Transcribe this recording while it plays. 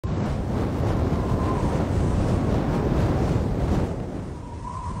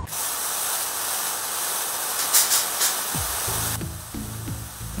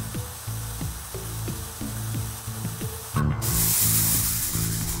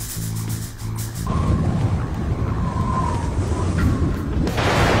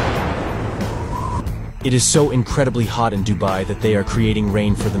It is so incredibly hot in Dubai that they are creating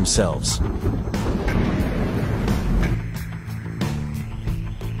rain for themselves.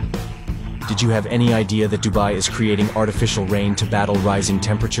 Did you have any idea that Dubai is creating artificial rain to battle rising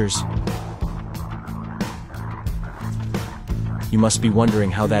temperatures? You must be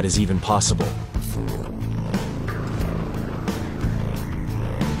wondering how that is even possible.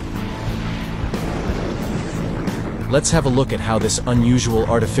 Let's have a look at how this unusual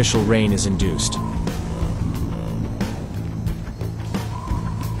artificial rain is induced.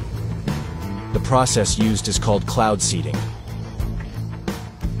 The process used is called cloud seeding.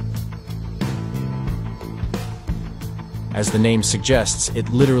 As the name suggests, it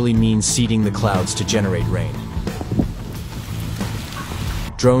literally means seeding the clouds to generate rain.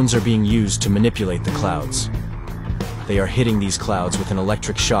 Drones are being used to manipulate the clouds. They are hitting these clouds with an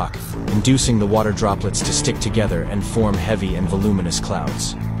electric shock, inducing the water droplets to stick together and form heavy and voluminous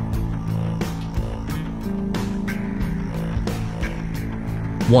clouds.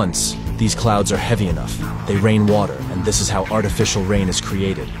 Once these clouds are heavy enough, they rain water, and this is how artificial rain is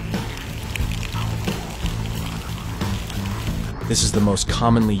created. This is the most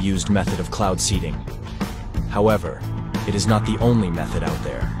commonly used method of cloud seeding. However, it is not the only method out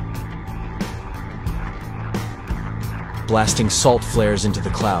there. Blasting salt flares into the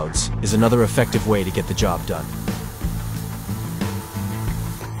clouds is another effective way to get the job done.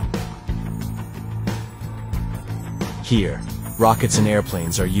 Here, rockets and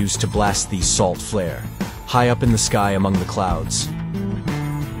airplanes are used to blast these salt flare, high up in the sky among the clouds.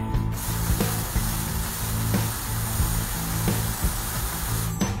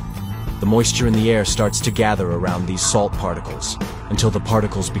 The moisture in the air starts to gather around these salt particles, until the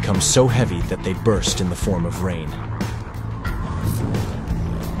particles become so heavy that they burst in the form of rain.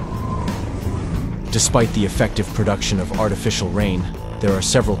 Despite the effective production of artificial rain, there are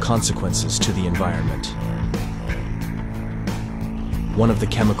several consequences to the environment. One of the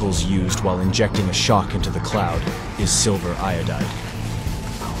chemicals used while injecting a shock into the cloud is silver iodide.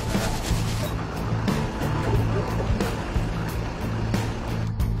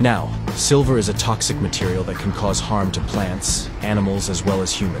 Now, silver is a toxic material that can cause harm to plants, animals, as well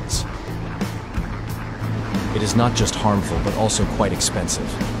as humans. It is not just harmful, but also quite expensive.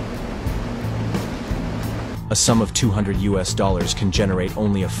 A sum of $200 can generate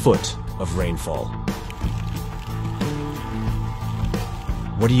only a foot of rainfall.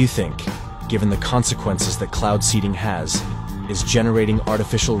 What do you think? Given the consequences that cloud seeding has, is generating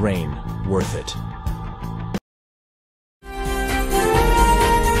artificial rain worth it?